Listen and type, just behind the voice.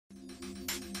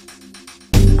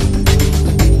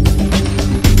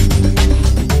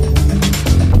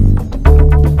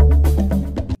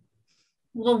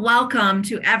Well, welcome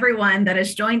to everyone that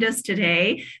has joined us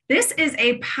today. This is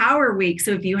a power week.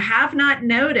 So if you have not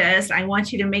noticed, I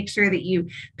want you to make sure that you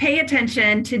pay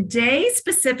attention. Today,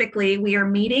 specifically, we are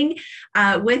meeting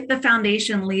with the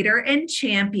foundation leader and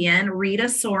champion, Rita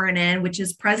Sorenin, which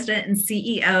is president and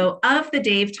CEO of the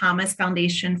Dave Thomas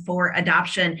Foundation for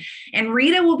Adoption. And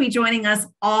Rita will be joining us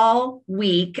all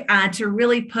week to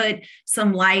really put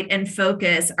some light and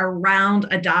focus around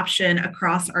adoption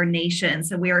across our nation.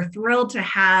 So we are thrilled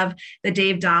to have the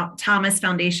Dave Thomas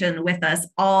Foundation with us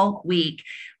all week.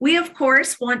 We, of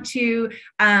course, want to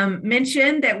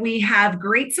mention that we have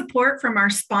great support from our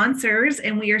sponsors,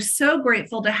 and we are so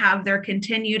grateful to have their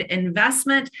continued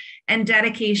investment and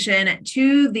dedication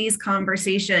to these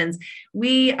conversations.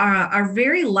 We are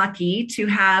very lucky to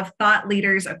have thought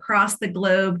leaders across the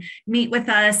globe meet with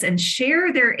us and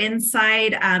share their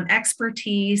insight,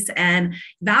 expertise, and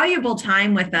valuable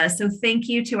time with us. So thank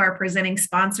you to our presenting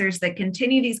sponsors that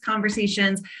continue these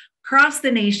conversations across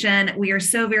the nation. We are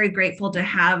so very grateful to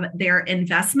have their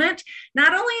investment,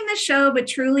 not only in the show, but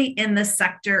truly in the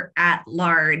sector at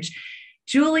large.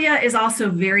 Julia is also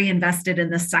very invested in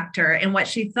the sector, and what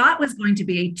she thought was going to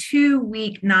be a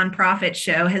 2-week nonprofit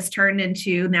show has turned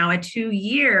into now a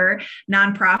 2-year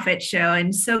nonprofit show.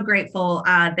 I'm so grateful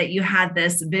that you had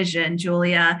this vision,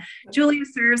 Julia. Julia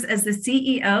serves as the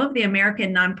CEO of the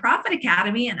American Nonprofit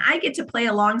Academy, and I get to play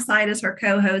alongside as her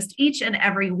co-host each and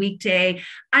every weekday.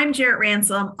 I'm Jarrett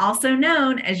Ransom, also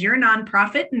known as your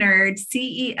nonprofit nerd,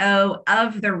 CEO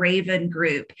of the Raven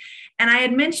Group. And I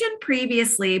had mentioned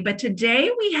previously, but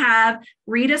today we have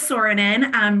Rita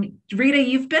Sorenin. Rita,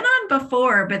 you've been on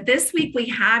before, but this week we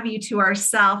have you to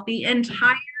ourselves the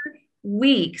entire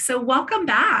week. So welcome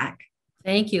back.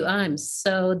 Thank you. I'm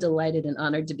so delighted and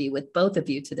honored to be with both of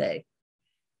you today.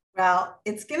 Well,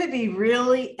 it's going to be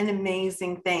really an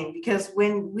amazing thing because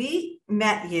when we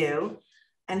met you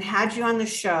and had you on the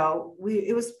show,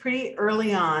 it was pretty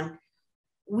early on.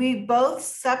 We both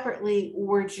separately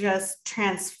were just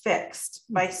transfixed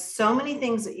by so many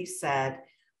things that you said,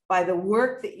 by the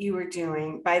work that you were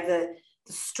doing, by the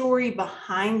story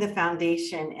behind the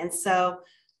foundation. And so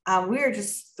we are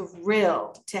just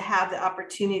thrilled to have the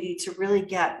opportunity to really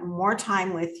get more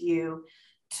time with you,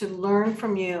 to learn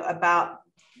from you about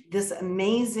this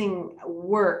amazing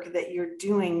work that you're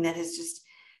doing that has just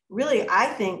really, I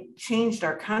think, changed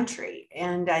our country.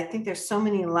 And I think there's so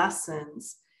many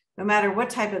lessons no matter what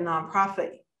type of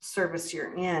nonprofit service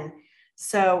you're in.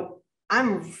 So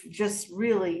I'm just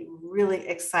really, really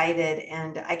excited,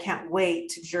 and I can't wait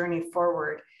to journey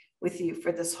forward with you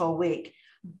for this whole week.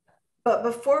 But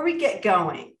before we get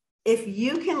going, if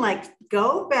you can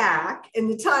go back in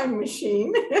the time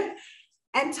machine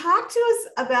and talk to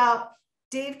us about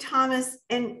Dave Thomas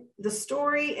and the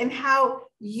story and how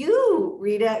you,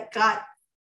 Rita, got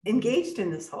engaged in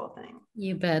this whole thing.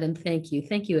 You bet. And thank you.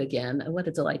 Thank you again. What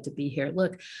a delight to be here.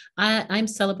 Look, I'm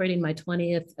celebrating my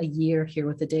 20th year here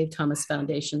with the Dave Thomas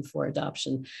Foundation for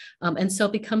Adoption. And so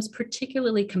it becomes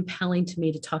particularly compelling to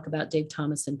me to talk about Dave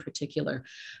Thomas in particular,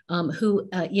 who,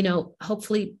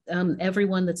 hopefully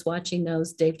everyone that's watching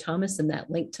knows Dave Thomas and that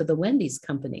link to the Wendy's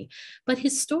company. But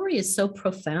his story is so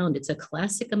profound. It's a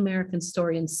classic American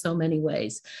story in so many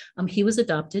ways. He was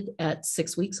adopted at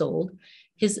 6 weeks old.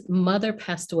 His mother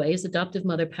passed away, his adoptive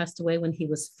mother passed away when he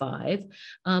was 5.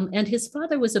 And his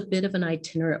father was a bit of an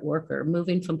itinerant worker,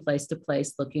 moving from place to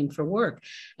place looking for work.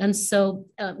 And so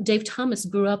Dave Thomas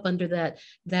grew up under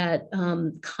that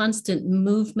constant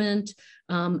movement,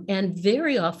 and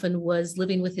very often was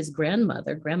living with his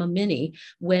grandmother, Grandma Minnie,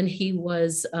 when he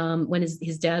was when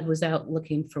his dad was out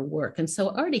looking for work. And so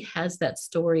already has that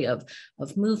story of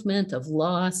movement, of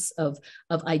loss, of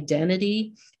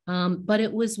identity. But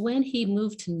it was when he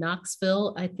moved to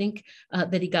Knoxville, I think,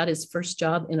 that he got his first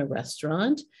job in a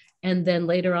restaurant. And then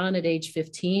later on at age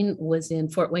 15 was in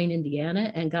Fort Wayne,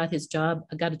 Indiana, and got a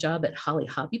job at Holly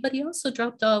Hobby, but he also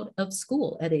dropped out of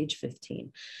school at age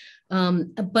 15.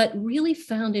 But really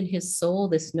found in his soul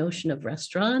this notion of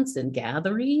restaurants and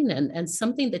gathering and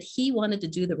something that he wanted to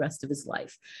do the rest of his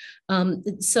life.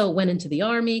 So went into the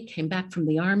Army, came back from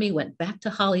the Army, went back to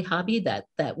Holly Hobby,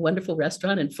 that wonderful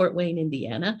restaurant in Fort Wayne,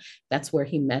 Indiana. That's where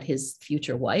he met his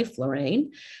future wife,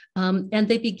 Lorraine. And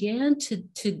they began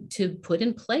to put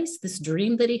in place this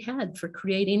dream that he had for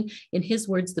creating, in his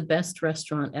words, the best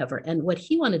restaurant ever. And what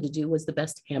he wanted to do was the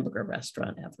best hamburger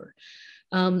restaurant ever.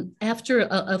 After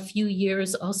a few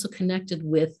years, also connected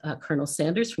with Colonel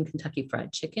Sanders from Kentucky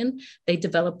Fried Chicken, they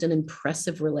developed an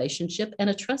impressive relationship and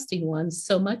a trusting one,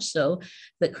 so much so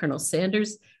that Colonel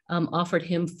Sanders offered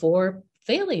him 4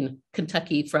 failing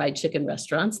Kentucky Fried Chicken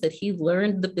restaurants that he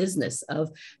learned the business of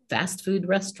fast food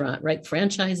restaurant, right?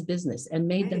 Franchise business, and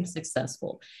made them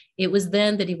successful. It was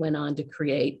then that he went on to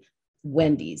create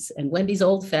Wendy's, and Wendy's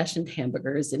Old Fashioned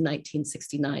Hamburgers in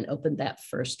 1969 opened that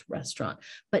first restaurant,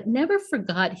 but never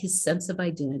forgot his sense of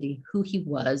identity, who he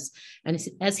was. And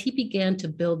as he began to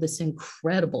build this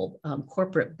incredible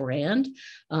corporate brand,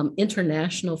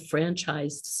 international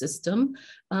franchised system,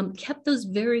 kept those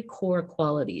very core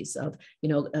qualities of,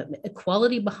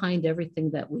 equality behind everything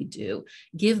that we do,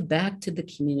 give back to the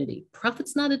community.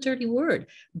 Profit's not a dirty word,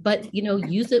 but,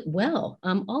 use it well.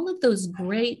 All of those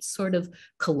great sort of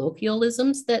colloquialisms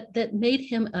that made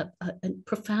him a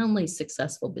profoundly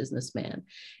successful businessman.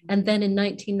 And then in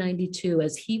 1992, in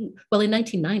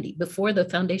 1990, before the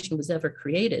foundation was ever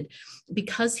created,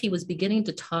 because he was beginning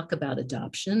to talk about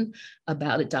adoption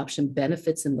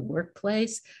benefits in the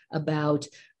workplace, about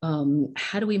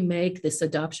how do we make this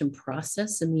adoption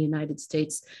process in the United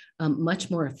States much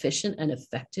more efficient and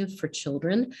effective for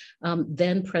children?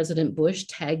 Then President Bush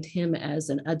tagged him as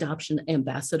an adoption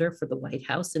ambassador for the White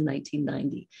House in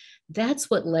 1990. That's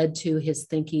what led to his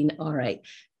thinking, all right,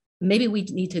 maybe we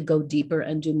need to go deeper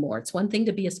and do more. It's one thing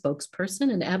to be a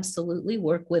spokesperson and absolutely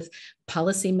work with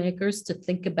policymakers to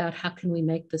think about how can we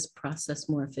make this process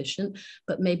more efficient,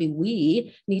 but maybe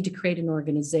we need to create an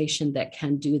organization that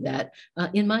can do that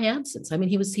in my absence. I mean,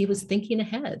 he was thinking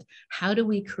ahead. How do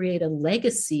we create a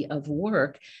legacy of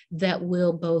work that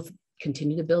will both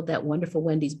continue to build that wonderful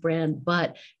Wendy's brand,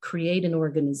 but create an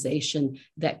organization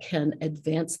that can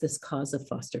advance this cause of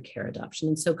foster care adoption.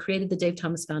 And so created the Dave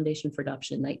Thomas Foundation for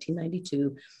Adoption in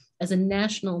 1992 as a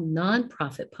national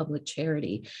nonprofit public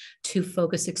charity to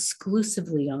focus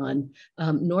exclusively on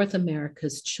North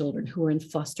America's children who are in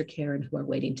foster care and who are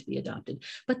waiting to be adopted.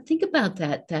 But think about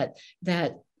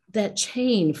that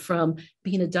chain from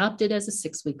being adopted as a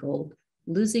 6-week-old,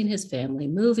 losing his family,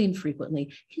 moving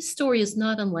frequently. His story is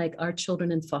not unlike our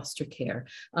children in foster care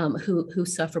who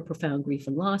suffer profound grief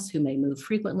and loss, who may move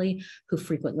frequently, who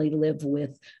frequently live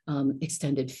with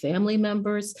extended family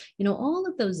members, all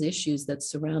of those issues that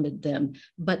surrounded them,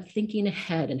 but thinking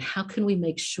ahead and how can we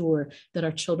make sure that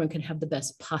our children can have the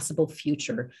best possible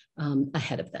future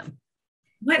ahead of them.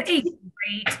 What a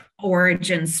great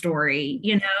origin story,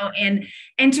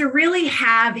 and to really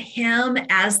have him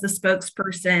as the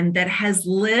spokesperson that has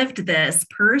lived this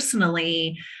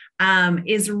personally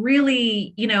is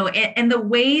really, and the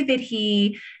way that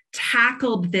he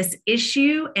tackled this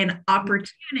issue and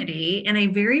opportunity in a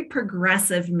very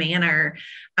progressive manner.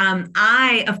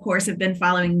 I, of course, have been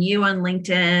following you on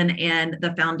LinkedIn and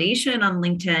the foundation on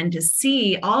LinkedIn to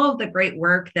see all of the great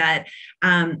work that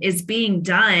is being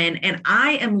done. And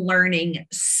I am learning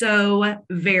so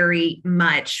very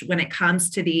much when it comes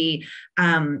to the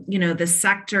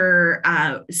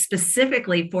sector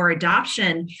specifically for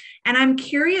adoption. And I'm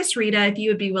curious, Rita, if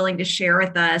you would be willing to share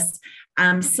with us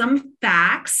some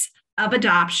facts of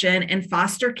adoption and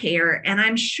foster care. And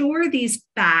I'm sure these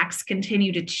facts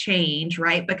continue to change,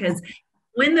 right? Because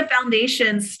when the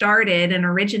foundation started and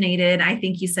originated, I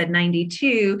think you said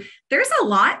 92, there's a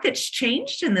lot that's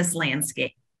changed in this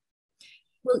landscape.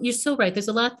 Well, you're so right. There's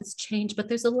a lot that's changed, but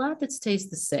there's a lot that stays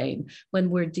the same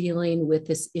when we're dealing with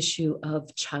this issue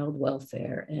of child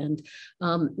welfare. And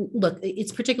look,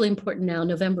 it's particularly important now.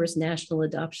 November is National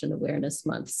Adoption Awareness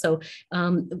Month. So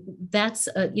that's,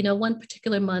 one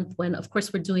particular month when, of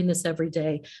course, we're doing this every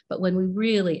day, but when we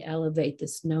really elevate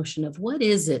this notion of what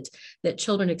is it that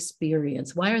children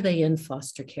experience? Why are they in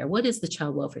foster care? What is the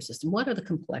child welfare system? What are the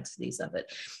complexities of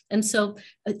it? And so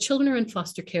children are in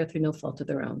foster care through no fault of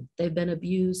their own. They've been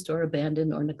abused or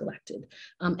abandoned or neglected.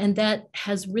 And that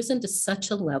has risen to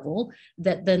such a level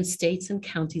that then states and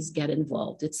counties get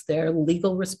involved. It's their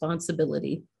legal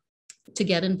responsibility to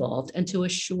get involved and to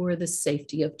assure the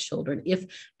safety of children if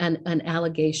an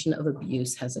allegation of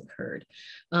abuse has occurred.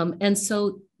 And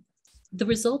so the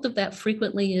result of that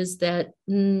frequently is that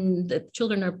the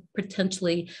children are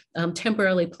potentially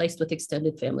temporarily placed with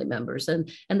extended family members. And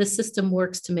the system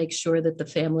works to make sure that the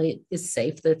family is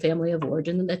safe, the family of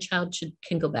origin, and the child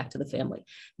can go back to the family.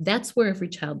 That's where every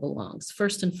child belongs,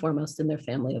 first and foremost in their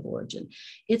family of origin.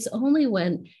 It's only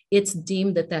when it's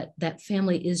deemed that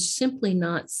family is simply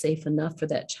not safe enough for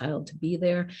that child to be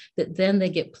there that then they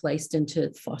get placed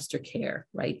into foster care,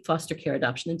 right? Foster care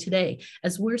adoption. And today,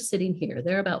 as we're sitting here,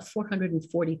 there are about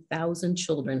 440,000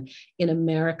 children in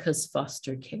America's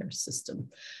foster care system.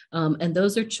 And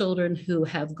those are children who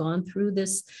have gone through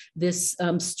this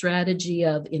strategy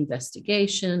of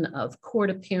investigation, of court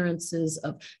appearances,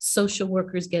 of social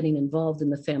workers getting involved in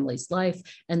the family's life,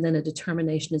 and then a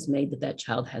determination is made that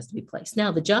child has to be placed.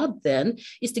 Now, the job job then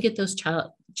is to get those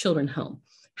children home.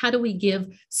 How do we give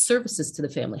services to the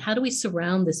family? How do we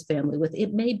surround this family with?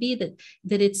 It may be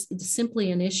that it's simply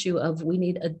an issue of we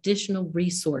need additional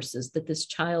resources, that this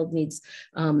child needs,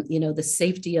 the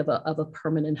safety of a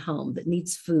permanent home, that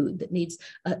needs food, that needs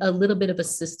a little bit of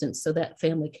assistance so that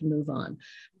family can move on.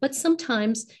 But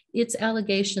sometimes it's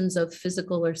allegations of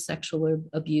physical or sexual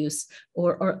abuse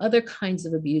or other kinds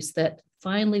of abuse that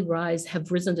finally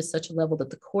have risen to such a level that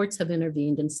the courts have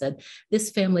intervened and said, this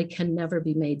family can never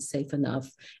be made safe enough,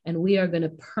 and we are going to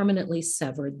permanently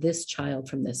sever this child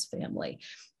from this family.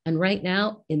 And right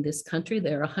now in this country,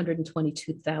 there are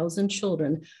 122,000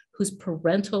 children whose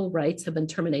parental rights have been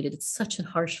terminated. It's such a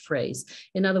harsh phrase.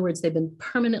 In other words, they've been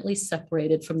permanently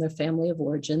separated from their family of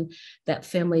origin. That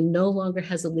family no longer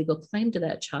has a legal claim to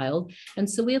that child. And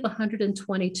so we have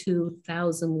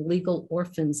 122,000 legal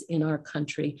orphans in our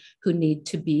country who need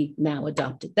to be now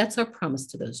adopted. That's our promise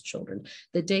to those children.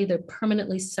 The day they're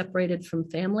permanently separated from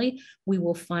family, we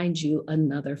will find you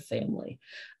another family.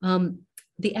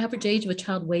 The average age of a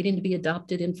child waiting to be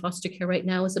adopted in foster care right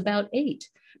now is about 8.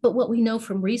 But what we know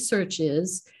from research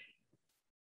is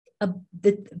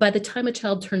that by the time a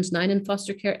child turns 9 in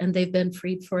foster care and they've been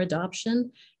freed for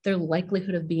adoption, their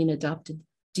likelihood of being adopted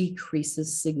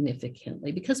decreases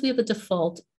significantly because we have a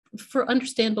default, for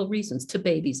understandable reasons, to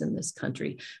babies in this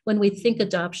country. When we think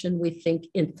adoption, we think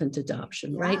infant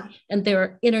adoption, right? And there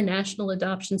are international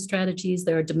adoption strategies,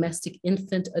 there are domestic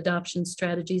infant adoption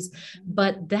strategies,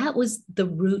 but that was the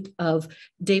root of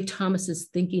Dave Thomas's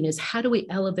thinking, is how do we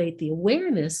elevate the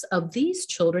awareness of these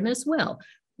children as well?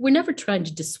 We're never trying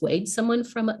to dissuade someone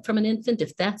from an infant.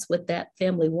 If that's what that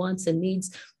family wants and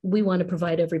needs, we want to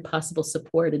provide every possible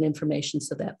support and information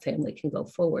so that family can go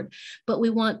forward. But we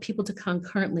want people to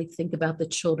concurrently think about the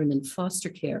children in foster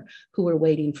care who are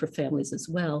waiting for families as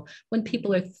well when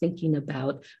people are thinking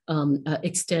about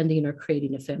extending or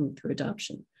creating a family through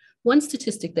adoption. One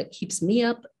statistic that keeps me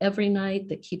up every night,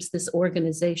 that keeps this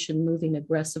organization moving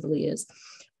aggressively, is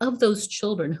of those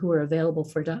children who are available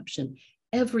for adoption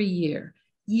every year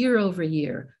over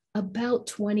year, about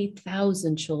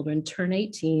 20,000 children turn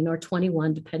 18 or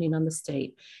 21, depending on the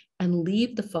state, and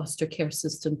leave the foster care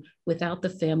system without the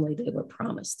family they were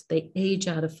promised. They age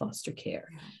out of foster care.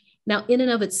 Now, in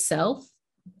and of itself,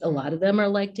 a lot of them are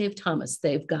like Dave Thomas.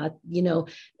 They've got,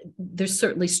 they're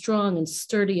certainly strong and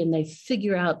sturdy, and they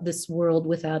figure out this world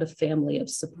without a family of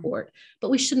support. But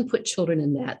we shouldn't put children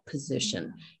in that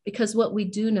position, because what we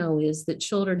do know is that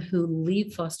children who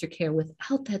leave foster care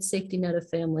without that safety net of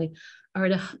family are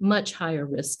at a much higher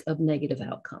risk of negative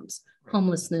outcomes: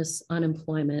 homelessness,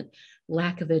 unemployment,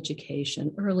 lack of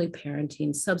education, early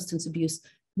parenting, substance abuse.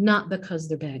 Not because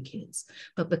they're bad kids,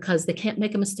 but because they can't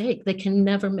make a mistake. They can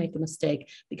never make a mistake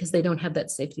because they don't have that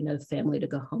safety net of family to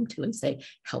go home to and say,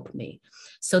 help me.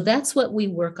 So that's what we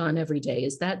work on every day,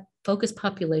 is that focused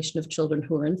population of children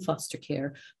who are in foster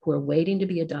care, who are waiting to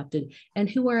be adopted, and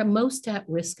who are most at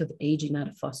risk of aging out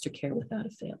of foster care without a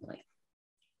family.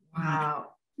 Wow.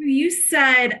 You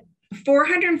said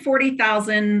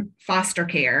 440,000 foster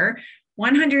care,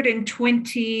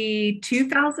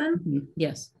 122,000? Mm-hmm.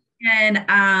 Yes. And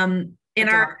in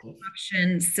our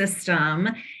adoption system,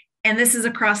 and this is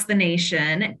across the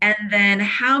nation. And then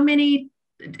how many,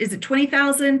 is it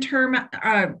 20,000 term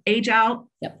age out?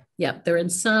 Yep. They're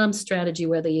in some strategy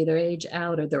where they either age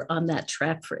out or they're on that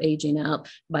track for aging out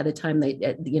by the time they,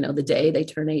 the day they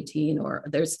turn 18, or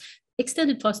there's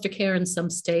extended foster care in some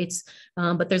states,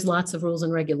 but there's lots of rules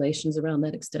and regulations around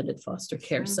that extended foster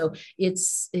care. So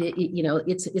it's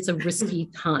a risky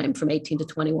time from 18 to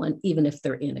 21, even if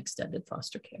they're in extended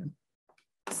foster care.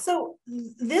 So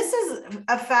this is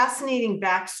a fascinating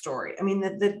backstory. I mean,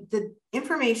 the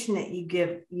information that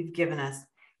you've given us,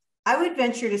 I would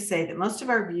venture to say that most of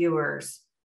our viewers,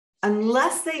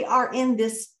 unless they are in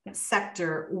this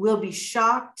sector, will be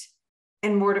shocked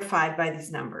and mortified by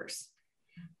these numbers.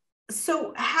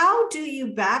 So how do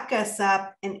you back us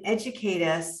up and educate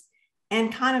us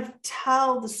and kind of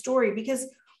tell the story? Because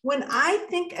when I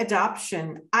think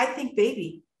adoption, I think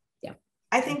baby. Yeah.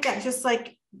 I think that just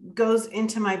like goes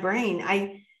into my brain.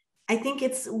 I think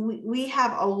we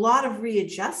have a lot of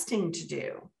readjusting to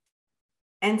do.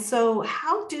 And so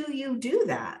how do you do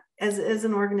that as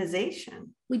an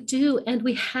organization? We do. And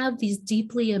we have these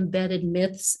deeply embedded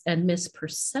myths and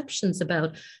misperceptions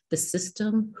about the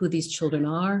system, who these children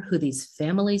are, who these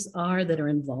families are that are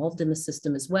involved in the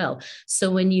system as well.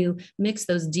 So when you mix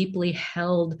those deeply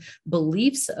held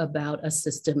beliefs about a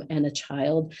system and a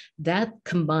child, that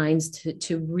combines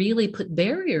to really put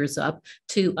barriers up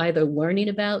to either learning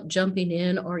about, jumping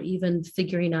in, or even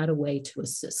figuring out a way to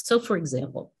assist. So for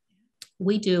example,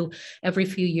 We do every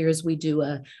few years, we do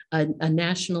a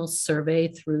national survey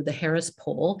through the Harris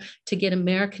poll to get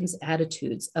Americans'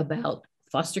 attitudes about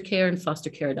foster care and foster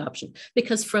care adoption,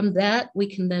 because from that we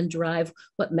can then drive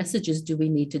what messages do we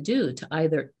need to do to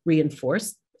either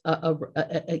reinforce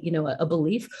a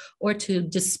belief or to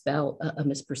dispel a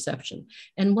misperception.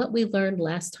 And what we learned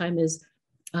last time is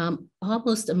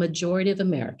almost a majority of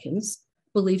Americans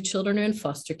believe children are in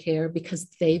foster care because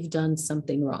they've done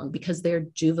something wrong, because they're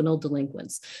juvenile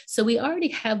delinquents. So we already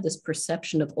have this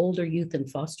perception of older youth in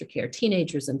foster care,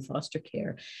 teenagers in foster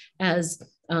care, as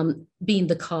being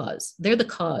the cause. They're the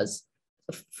cause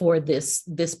for this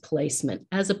placement,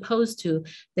 as opposed to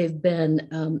they've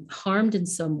been harmed in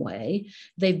some way.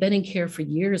 They've been in care for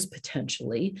years,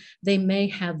 potentially. They may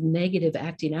have negative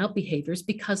acting out behaviors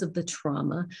because of the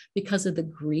trauma, because of the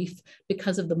grief,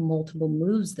 because of the multiple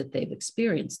moves that they've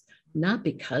experienced, not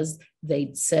because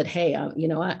they said, hey,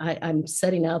 I'm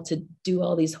setting out to do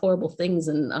all these horrible things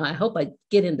and I hope I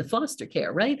get into foster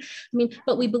care, right? I mean,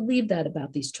 but we believe that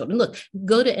about these children. Look,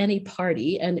 go to any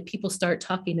party and people start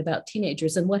talking about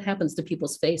teenagers and what happens to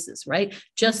people's faces, right?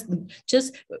 Just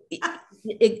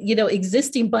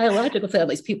existing biological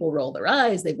families, people roll their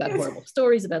eyes. They've got horrible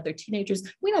stories about their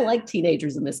teenagers. We don't like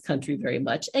teenagers in this country very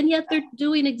much. And yet they're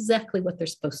doing exactly what they're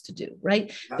supposed to do,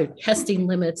 right? They're testing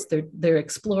limits. They're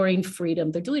exploring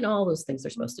freedom. They're doing all those things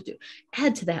they're supposed to do.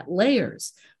 Add to that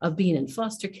layers of being in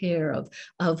foster care,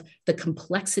 of the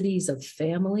complexities of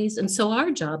families. And so our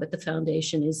job at the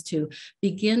foundation is to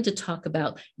begin to talk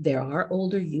about there are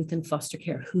older youth in foster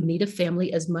care who need a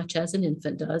family as much as an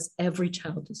infant does. Every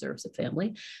child deserves a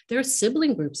family. There are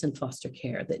sibling groups in foster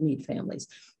care that need families.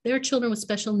 There are children with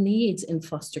special needs in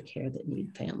foster care that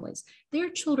need families. There are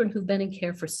children who've been in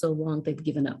care for so long, they've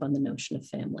given up on the notion of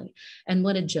family. And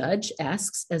when a judge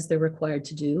asks, as they're required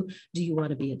to do you want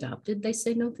to be adopted? They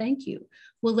say, no, thank you.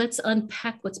 Well, let's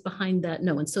unpack what's behind that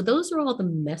no. And so those are all the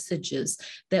messages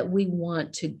that we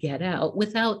want to get out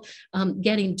without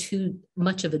getting too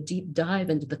much of a deep dive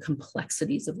into the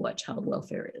complexities of what child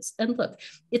welfare is. And look,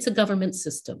 it's a government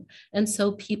system. And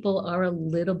so people are a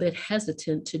little bit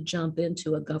hesitant to jump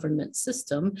into a government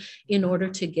system in order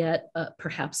to get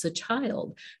perhaps a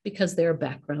child, because there are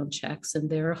background checks and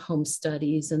there are home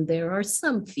studies and there are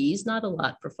some fees, not a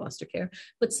lot for foster care,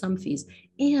 but some fees.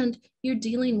 And you're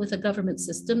dealing with a government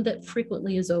system that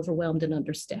frequently is overwhelmed and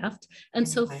understaffed. And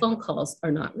so phone calls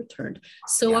are not returned.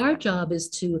 So our job is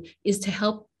to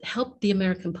help the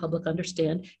American public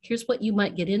understand, here's what you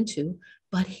might get into,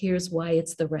 but here's why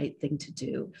it's the right thing to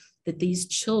do. That these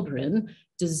children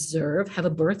have a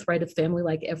birthright of family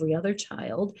like every other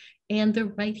child, and they're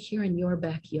right here in your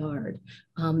backyard.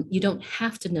 You don't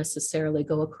have to necessarily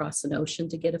go across an ocean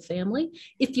to get a family.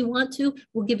 If you want to,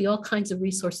 we'll give you all kinds of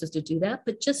resources to do that,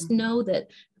 but just know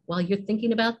that while you're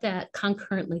thinking about that,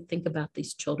 concurrently think about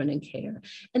these children in care.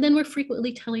 And then we're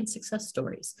frequently telling success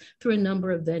stories through a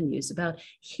number of venues about,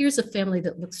 here's a family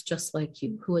that looks just like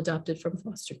you who adopted from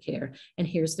foster care, and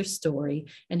here's their story,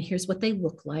 and here's what they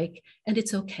look like, and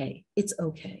it's okay. It's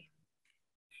okay.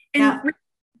 And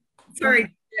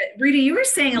sorry, Rita, you were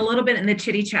saying a little bit in the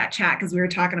chitty chat because we were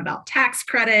talking about tax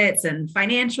credits and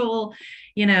financial,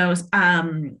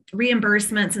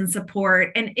 reimbursements and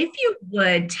support. And if you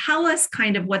would tell us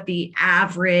kind of what the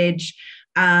average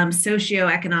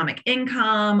socioeconomic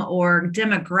income or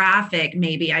demographic,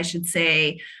 maybe I should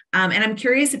say. And I'm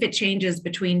curious if it changes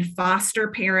between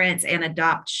foster parents and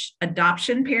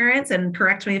adoption parents. And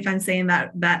correct me if I'm saying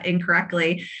that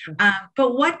incorrectly.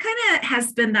 But what kind of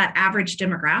has been that average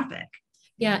demographic?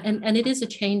 Yeah, and it is a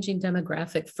changing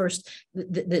demographic. First,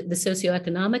 the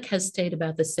socioeconomic has stayed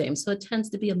about the same. So it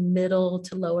tends to be a middle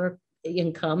to lower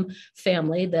income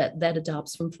family that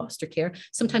adopts from foster care.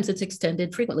 Sometimes it's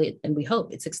extended, frequently, and we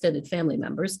hope it's extended family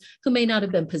members who may not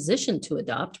have been positioned to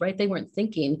adopt, right? They weren't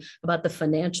thinking about the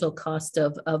financial cost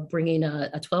of bringing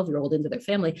a 12-year-old into their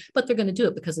family, but they're going to do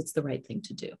it because it's the right thing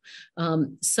to do.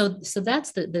 So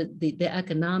that's the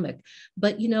economic.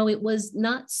 But, it was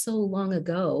not so long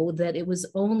ago that it was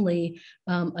only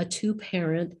a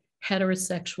two-parent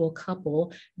heterosexual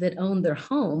couple that owned their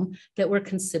home that were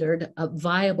considered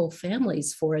viable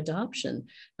families for adoption.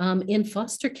 In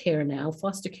foster care now,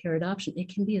 foster care adoption,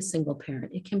 it can be a single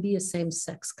parent. It can be a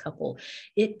same-sex couple.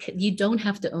 You don't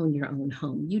have to own your own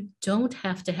home. You don't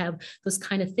have to have those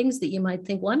kind of things that you might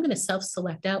think, well, I'm going to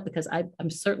self-select out because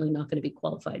I'm certainly not going to be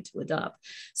qualified to adopt.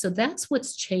 So that's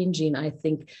what's changing, I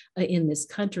think, in this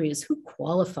country, is who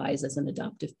qualifies as an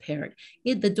adoptive parent.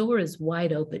 The door is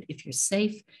wide open. If you're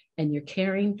safe, and you're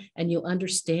caring, and you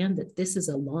understand that this is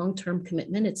a long-term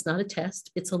commitment. It's not a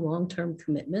test, it's a long-term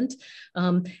commitment.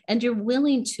 And you're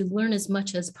willing to learn as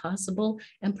much as possible,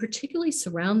 and particularly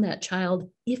surround that child,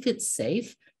 if it's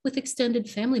safe, with extended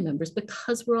family members,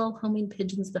 because we're all homing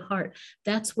pigeons to heart.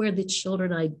 That's where the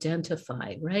children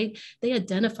identify, right? They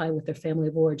identify with their family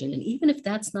of origin. And even if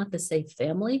that's not the safe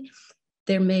family,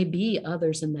 there may be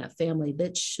others in that family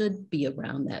that should be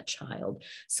around that child.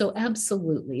 So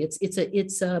absolutely, it's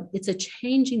a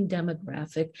changing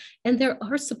demographic, and there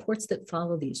are supports that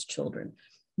follow these children.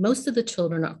 Most of the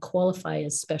children are qualify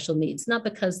as special needs, not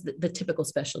because the typical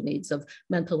special needs of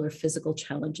mental or physical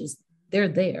challenges, they're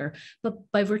there,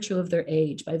 but by virtue of their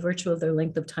age, by virtue of their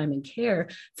length of time in care,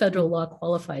 federal law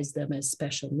qualifies them as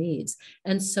special needs.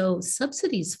 And so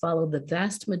subsidies follow the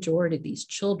vast majority of these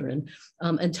children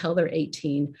until they're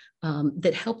 18,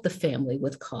 that help the family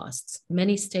with costs.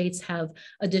 Many states have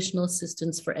additional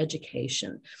assistance for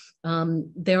education.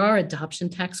 There are adoption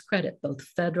tax credit, both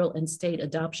federal and state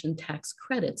adoption tax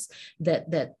credits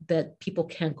that people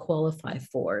can qualify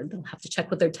for. They'll have to check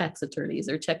with their tax attorneys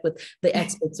or check with the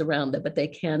experts around them, but they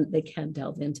can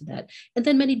delve into that. And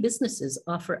then many businesses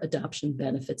offer adoption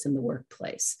benefits in the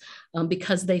workplace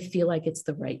because they feel like it's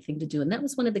the right thing to do. And that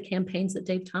was one of the campaigns that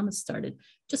Dave Thomas started,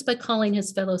 just by calling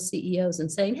his fellow CEOs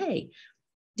and saying, hey,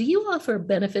 do you offer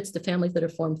benefits to families that are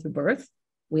formed through birth?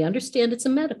 We understand it's a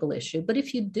medical issue, but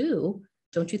if you do,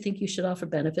 don't you think you should offer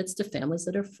benefits to families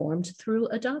that are formed through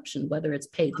adoption, whether it's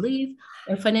paid leave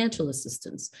or financial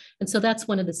assistance? And so that's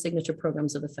one of the signature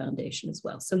programs of the foundation as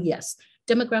well. So yes,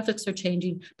 demographics are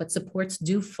changing, but supports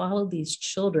do follow these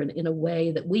children in a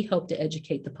way that we hope to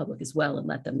educate the public as well and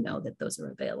let them know that those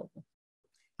are available.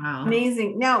 Wow.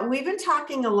 Amazing. Now, we've been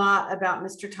talking a lot about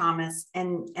Mr. Thomas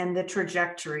and the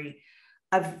trajectory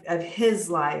of his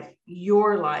life,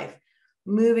 your life,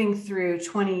 moving through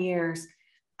 20 years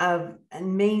of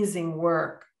amazing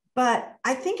work. But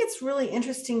I think it's really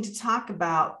interesting to talk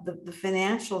about the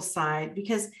financial side,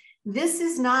 because this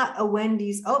is not a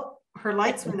Wendy's. Oh, her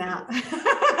lights went out.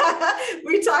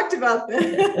 We talked about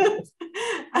this.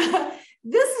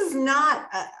 This is not,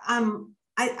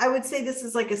 I would say this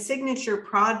is like a signature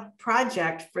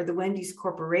project for the Wendy's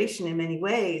Corporation in many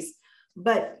ways,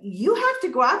 but you have to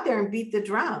go out there and beat the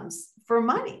drums for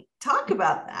money. Talk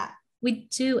about that. We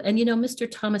do. And, you know, Mr.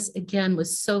 Thomas, again,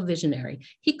 was so visionary.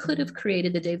 He could have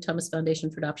created the Dave Thomas Foundation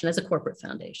for Adoption as a corporate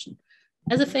foundation,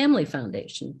 as a family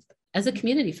foundation, as a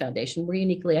community foundation. We're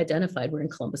uniquely identified. We're in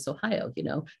Columbus, Ohio, you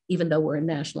know, even though we're a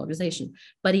national organization.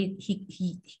 But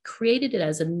he created it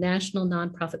as a national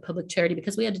nonprofit public charity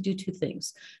because we had to do two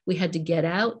things. We had to get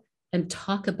out and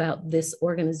talk about this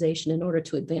organization in order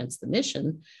to advance the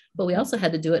mission, but we also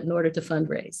had to do it in order to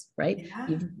fundraise, right?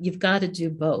 Yeah. You've got to do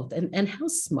both. And how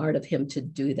smart of him to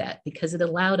do that, because it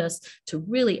allowed us to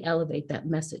really elevate that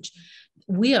message.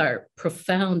 We are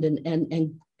profound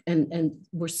and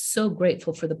we're so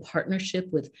grateful for the partnership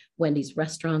with Wendy's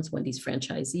restaurants, Wendy's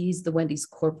franchisees, the Wendy's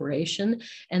Corporation,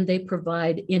 and they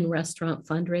provide in-restaurant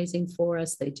fundraising for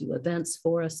us. They do events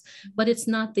for us, but it's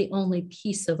not the only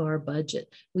piece of our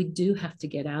budget. We do have to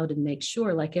get out and make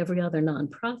sure, like every other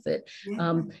nonprofit,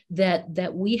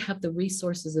 that we have the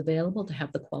resources available to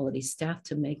have the quality staff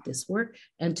to make this work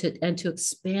and to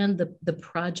expand the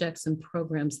projects and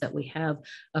programs that we have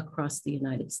across the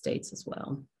United States as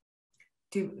well.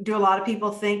 Do a lot of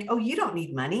people think, oh, you don't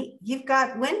need money, you've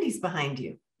got Wendy's behind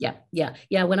you?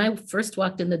 Yeah. When I first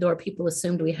walked in the door, people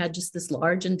assumed we had just this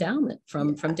large endowment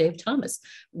from Dave Thomas.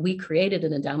 We created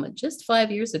an endowment just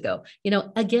 5 years ago. You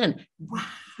know, again, wow.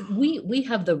 we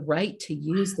have the right to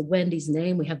use the Wendy's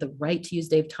name. We have the right to use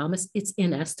Dave Thomas. It's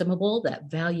inestimable. That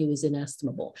value is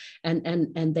inestimable.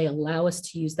 And they allow us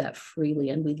to use that freely.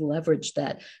 And we leverage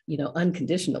that, you know,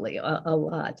 unconditionally a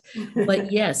lot.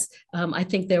 But yes, I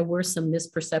think there were some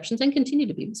misperceptions and continue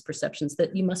to be misperceptions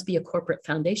that you must be a corporate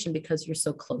foundation because you're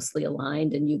so closely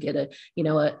aligned and you get a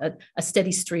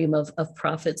steady stream of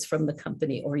profits from the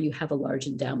company, or you have a large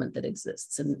endowment that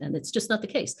exists. And it's just not the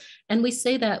case. And we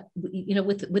say that, you know,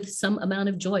 with some amount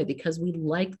of joy, because we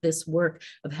like this work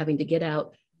of having to get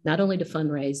out, not only to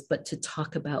fundraise, but to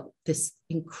talk about this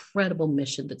incredible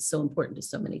mission that's so important to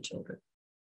so many children.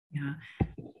 Yeah.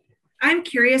 I'm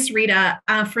curious, Rita,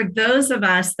 for those of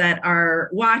us that are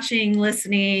watching,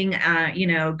 listening, you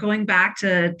know, going back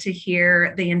to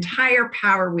hear the entire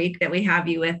Power Week that we have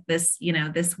you with this, you know,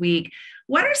 this week,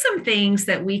 what are some things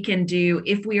that we can do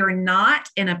if we are not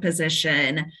in a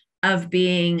position of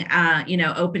being, you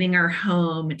know, opening our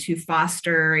home to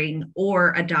fostering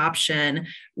or adoption?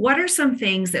 What are some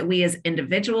things that we as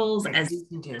individuals, as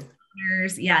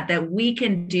partners, that we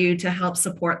can do to help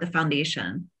support the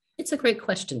foundation? It's a great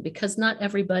question because not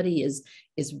everybody is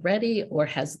ready or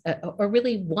has or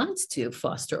really wants to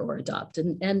foster or adopt,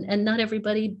 and not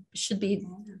everybody should be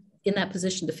in that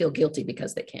position to feel guilty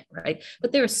because they can't, right?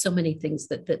 But there are so many things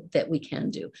that we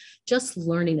can do. Just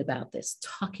learning about this,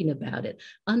 talking about it,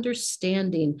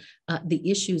 understanding the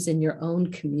issues in your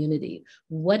own community.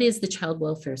 What is the child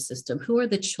welfare system? Who are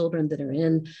the children that are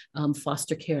in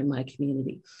foster care in my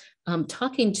community?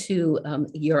 Talking to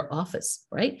your office,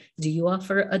 right? Do you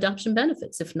offer adoption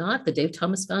benefits? If not, the Dave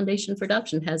Thomas Foundation for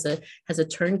Adoption has a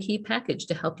turnkey package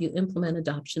to help you implement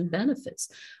adoption benefits.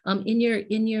 In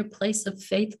your place of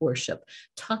faith worship,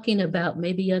 talking about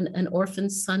maybe an orphan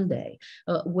Sunday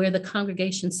where the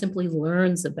congregation simply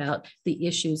learns about the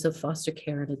issues of foster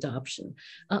care and adoption.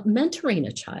 Mentoring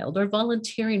a child or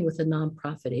volunteering with a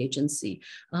nonprofit agency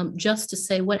just to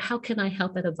say, how can I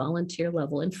help at a volunteer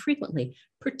level? And frequently,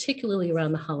 particularly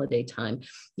around the holiday time.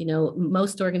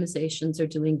 Most organizations are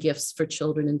doing gifts for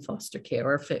children in foster care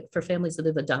or for families that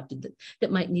have adopted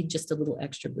that might need just a little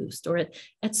extra boost, or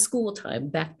at school time,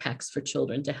 backpacks for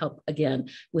children to help, again,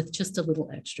 with just a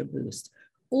little extra boost.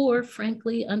 Or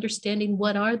frankly, understanding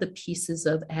what are the pieces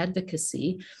of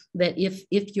advocacy that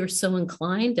if you're so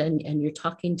inclined and you're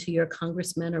talking to your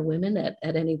congressmen or women at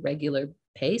any regular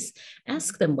pace,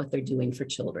 ask them what they're doing for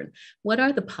children. What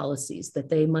are the policies that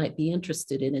they might be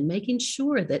interested in, and making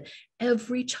sure that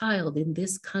every child in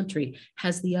this country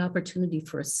has the opportunity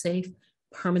for a safe,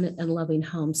 permanent, and loving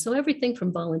home. So everything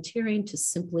from volunteering to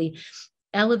simply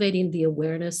elevating the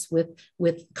awareness with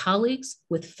colleagues,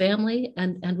 with family,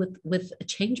 and with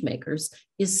change makers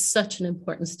is such an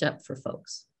important step for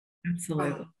folks.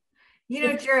 Absolutely.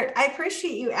 Jarrett, I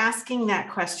appreciate you asking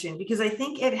that question because I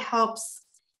think it helps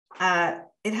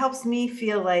me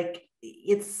feel like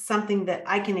it's something that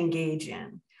I can engage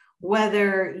in,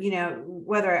 whether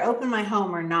I open my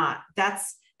home or not.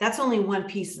 That's only one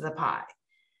piece of the pie.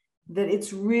 That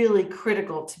it's really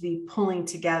critical to be pulling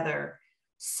together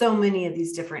so many of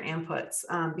these different inputs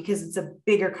because it's a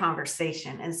bigger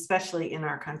conversation, and especially in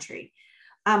our country.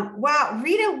 Wow,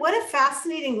 Rita, what a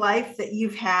fascinating life that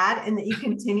you've had and that you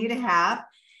continue to have.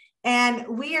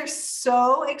 And we are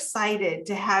so excited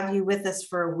to have you with us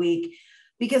for a week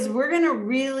because we're going to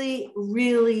really,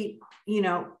 really,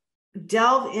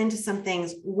 delve into some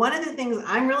things. One of the things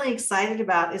I'm really excited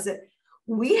about is that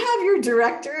we have your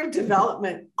director of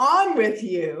development on with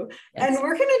you, yes. And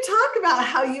we're going to talk about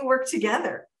how you work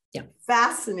together. Yeah.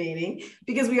 Fascinating,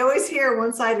 because we always hear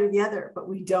one side or the other, but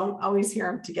we don't always hear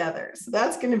them together. So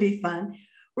that's going to be fun.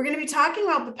 We're going to be talking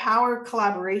about the power of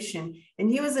collaboration,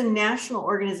 and you as a national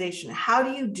organization, how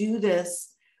do you do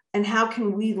this and how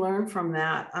can we learn from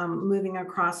that moving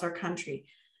across our country?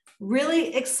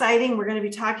 Really exciting. We're going to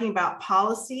be talking about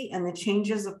policy and the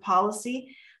changes of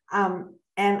policy.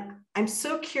 And I'm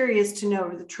so curious to know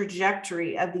the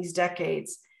trajectory of these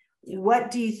decades.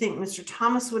 What do you think Mr.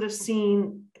 Thomas would have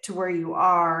seen to where you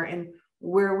are and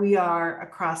where we are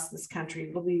across this country?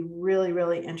 It will be really,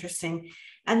 really interesting.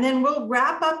 And then we'll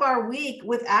wrap up our week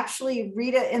with actually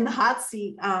Rita in the hot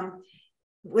seat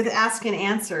with ask and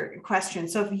answer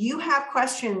questions. So if you have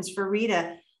questions for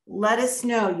Rita, let us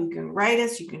know. You can write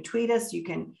us, you can tweet us, you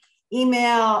can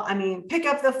email, pick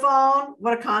up the phone.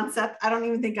 What a concept. I don't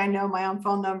even think I know my own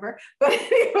phone number, but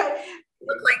anyway.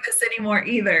 Look like this anymore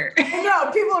either. I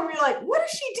know, people are really like, what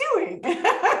is she doing?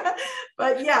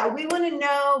 But yeah, we want to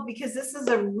know because this is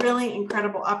a really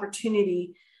incredible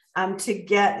opportunity to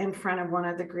get in front of one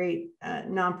of the great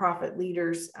nonprofit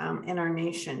leaders in our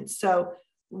nation. So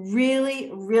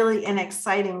really, really an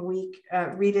exciting week,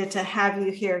 Rita, to have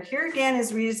you here. Here again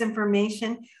is Rita's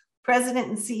information, President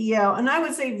and CEO, and I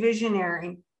would say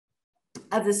visionary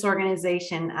of this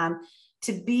organization.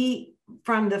 To be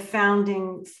from the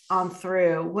founding on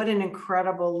through, what an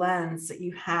incredible lens that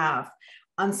you have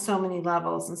on so many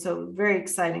levels. And so very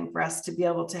exciting for us to be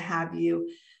able to have you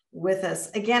with us.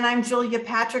 Again, I'm Julia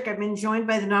Patrick. I've been joined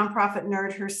by the nonprofit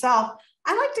nerd herself.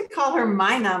 I like to call her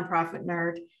my nonprofit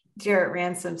nerd, Jarrett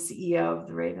Ransom, CEO of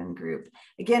the Raven Group.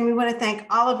 Again, we want to thank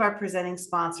all of our presenting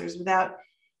sponsors. Without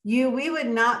you, we would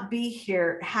not be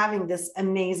here having this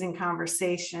amazing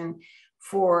conversation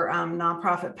for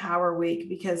Nonprofit Power Week,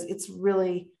 because it's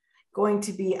really going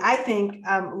to be, I think,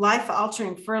 life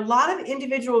altering for a lot of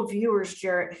individual viewers,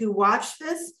 Jarrett, who watch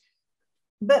this.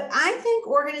 But I think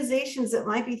organizations that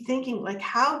might be thinking, like,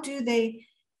 how do they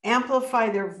amplify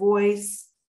their voice,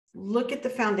 look at the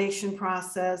foundation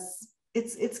process?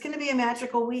 It's going to be a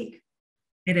magical week.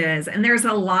 It is. And there's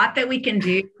a lot that we can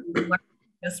do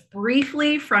just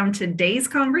briefly from today's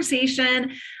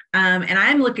conversation. And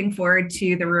I'm looking forward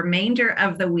to the remainder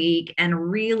of the week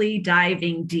and really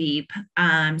diving deep.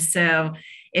 So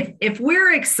if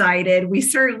we're excited, we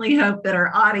certainly hope that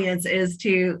our audience is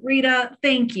too. Rita,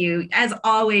 thank you. As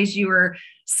always, you are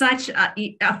such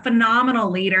a phenomenal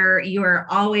leader. You are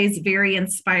always very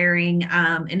inspiring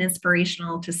and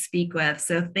inspirational to speak with.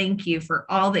 So thank you for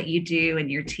all that you do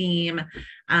and your team.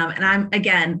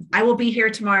 And I will be here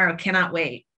tomorrow. Cannot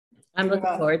wait. I'm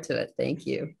looking forward to it. Thank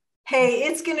you. Hey,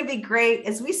 it's going to be great.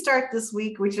 As we start this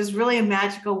week, which is really a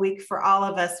magical week for all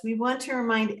of us, we want to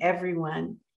remind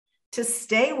everyone to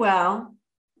stay well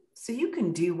so you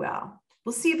can do well.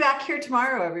 We'll see you back here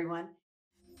tomorrow, everyone.